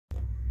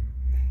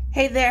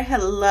Hey there,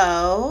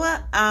 hello.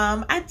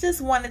 I just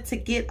wanted to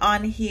get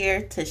on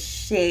here to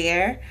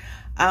share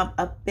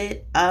a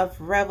bit of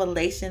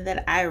revelation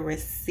that I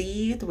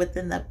received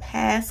within the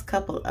past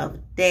couple of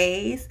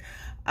days.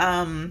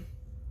 I'm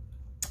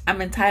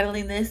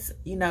entitling this,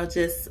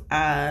 just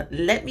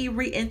let me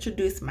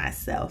reintroduce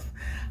myself.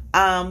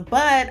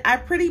 But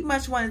I pretty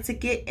much wanted to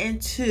get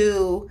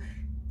into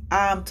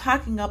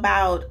talking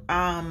about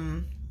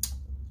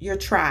your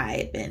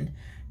tribe and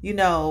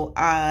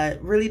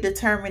really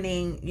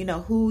determining,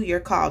 who you're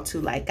called to.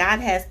 Like, God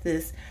has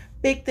this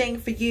big thing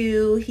for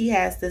you. He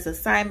has this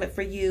assignment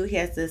for you. He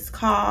has this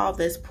call,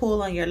 this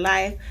pull on your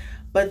life.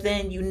 But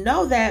then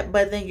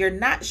but then you're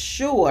not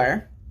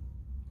sure,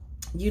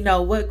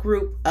 what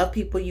group of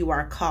people you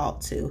are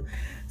called to.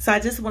 So I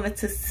just wanted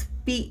to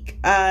speak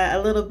a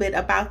little bit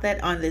about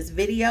that on this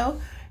video.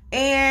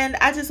 And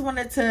I just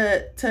wanted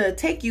to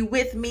take you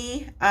with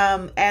me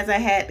as I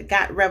had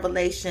got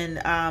revelation.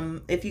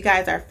 If you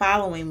guys are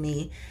following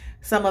me,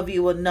 some of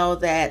you will know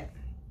that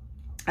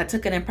I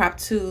took an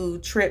impromptu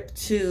trip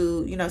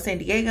to, San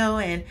Diego.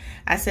 And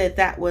I said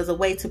that was a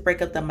way to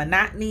break up the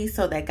monotony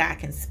so that God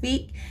can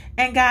speak.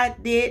 And God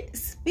did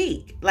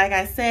speak. Like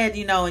I said,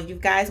 and you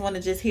guys want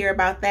to just hear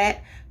about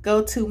that,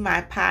 go to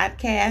my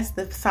podcast,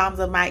 The Psalms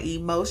of My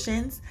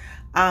Emotions.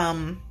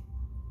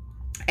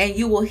 And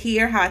you will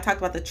hear how I talked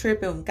about the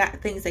trip and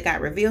got things that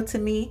got revealed to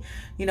me,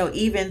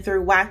 even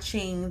through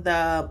watching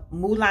the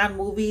Mulan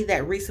movie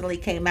that recently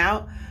came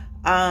out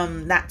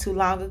not too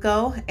long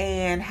ago,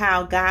 and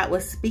how God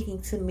was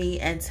speaking to me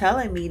and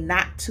telling me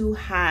not to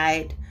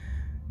hide,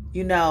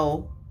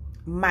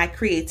 my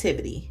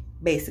creativity,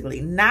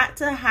 basically, not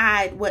to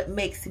hide what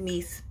makes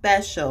me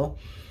special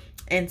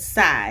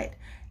inside.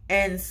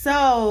 And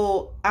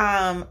so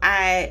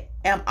I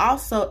am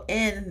also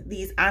in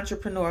these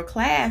entrepreneur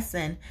class,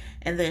 and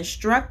the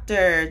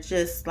instructor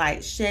just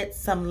like shed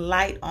some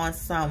light on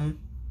some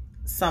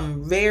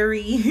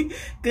very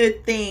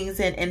good things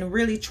and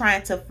really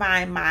trying to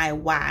find my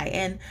why.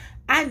 And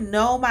I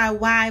know my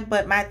why,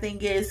 but my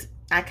thing is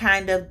I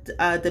kind of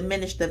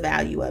diminished the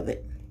value of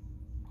it.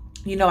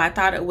 I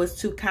thought it was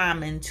too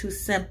common, too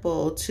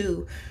simple,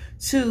 too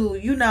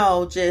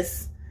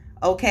just,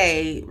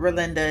 okay,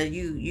 Relinda,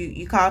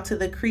 you call to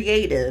the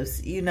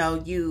creatives,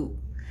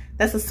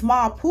 that's a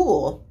small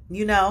pool,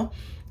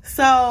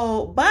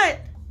 so, but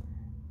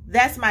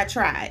that's my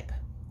tribe,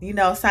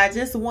 so I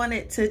just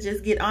wanted to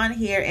just get on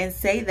here and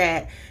say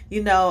that,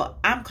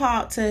 I'm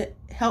called to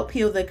help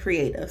heal the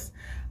creatives.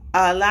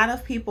 A lot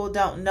of people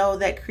don't know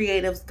that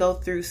creatives go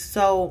through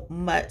so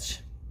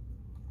much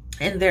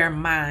in their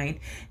mind.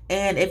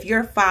 And if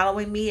you're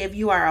following me, if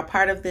you are a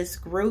part of this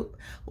group,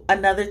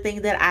 another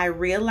thing that I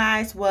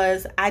realized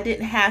was I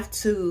didn't have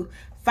to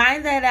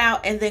find that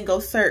out and then go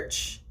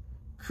search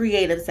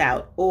creatives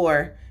out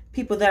or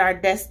people that are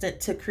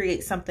destined to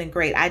create something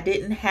great. I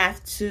didn't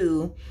have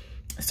to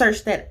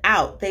search that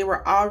out. They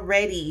were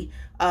already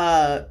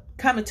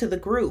coming to the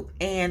group.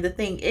 And the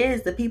thing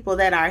is, the people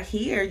that are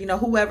here,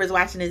 whoever's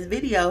watching this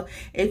video,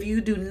 if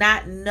you do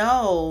not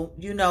know,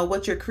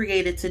 what you're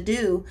created to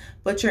do,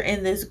 but you're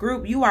in this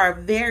group, you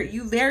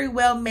very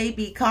well may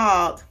be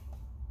called,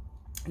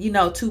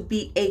 to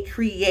be a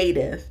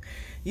creative,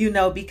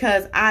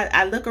 because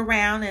I look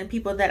around and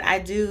people that I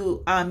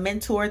do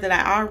mentor, that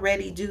I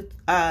already do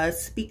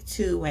speak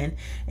to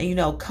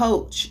and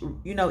coach,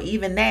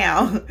 even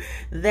now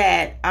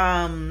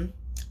that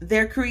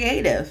they're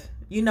creative,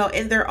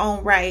 in their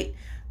own right,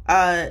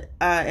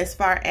 as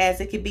far as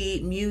it could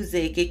be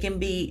music, it can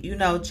be,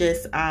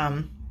 just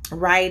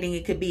writing,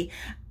 it could be,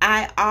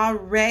 I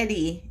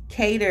already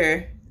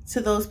cater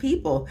to those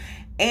people.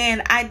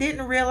 And I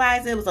didn't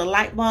realize it was a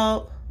light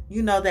bulb,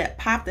 that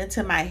popped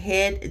into my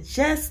head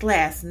just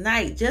last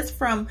night, just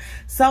from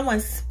someone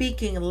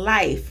speaking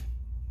life,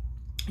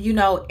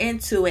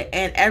 into it,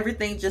 and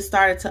everything just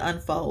started to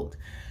unfold.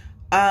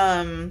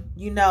 I've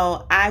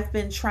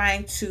been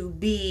trying to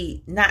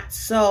be not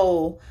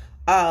so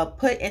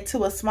put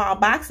into a small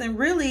box, and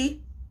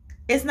really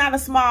it's not a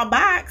small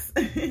box.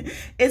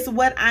 It's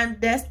what I'm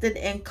destined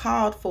and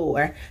called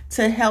for,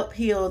 to help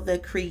heal the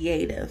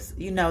creatives,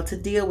 to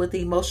deal with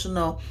the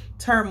emotional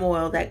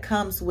turmoil that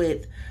comes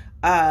with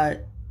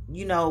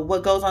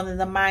what goes on in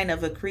the mind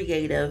of a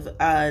creative.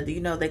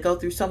 They go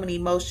through so many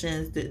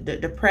emotions, the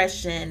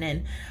depression,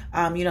 and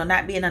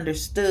not being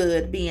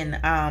understood, being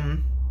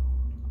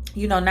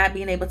not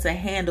being able to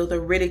handle the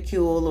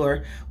ridicule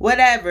or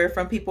whatever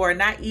from people, or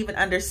not even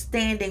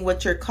understanding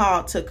what you're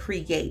called to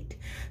create.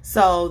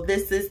 So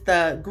this is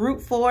the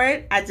group for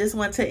it. I just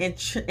want to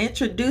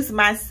introduce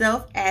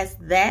myself as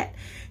that.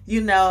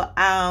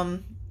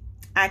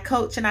 I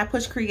coach and I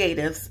push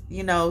creatives,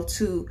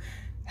 to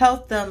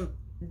help them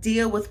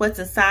deal with what's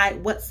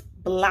inside, what's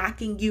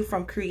blocking you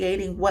from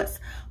creating, what's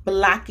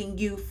blocking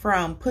you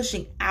from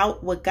pushing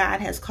out what God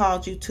has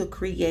called you to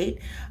create.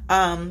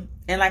 And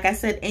like I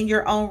said, in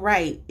your own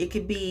right, it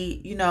could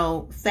be,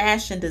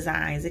 fashion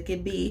designs, it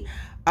could be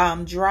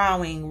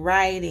drawing,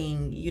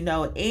 writing,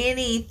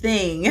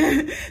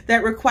 anything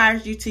that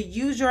requires you to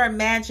use your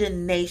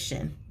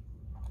imagination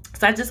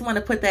So I just want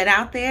to put that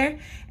out there,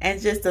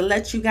 and just to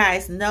let you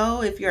guys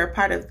know, if you're a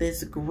part of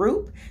this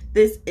group,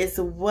 this is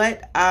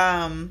what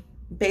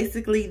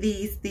basically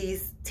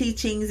these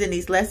teachings and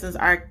these lessons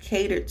are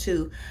catered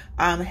to,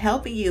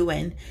 helping you.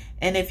 And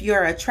if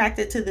you're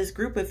attracted to this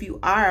group, if you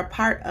are a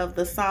part of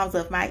the Psalms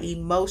of My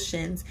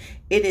Emotions,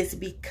 it is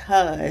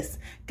because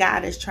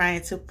God is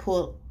trying to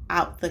pull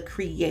out the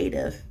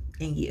creative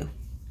in you.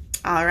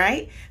 All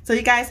right. So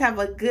you guys have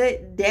a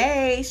good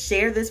day.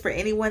 Share this for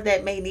anyone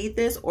that may need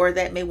this or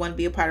that may want to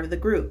be a part of the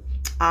group.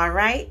 All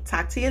right.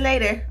 Talk to you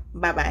later.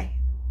 Bye-bye.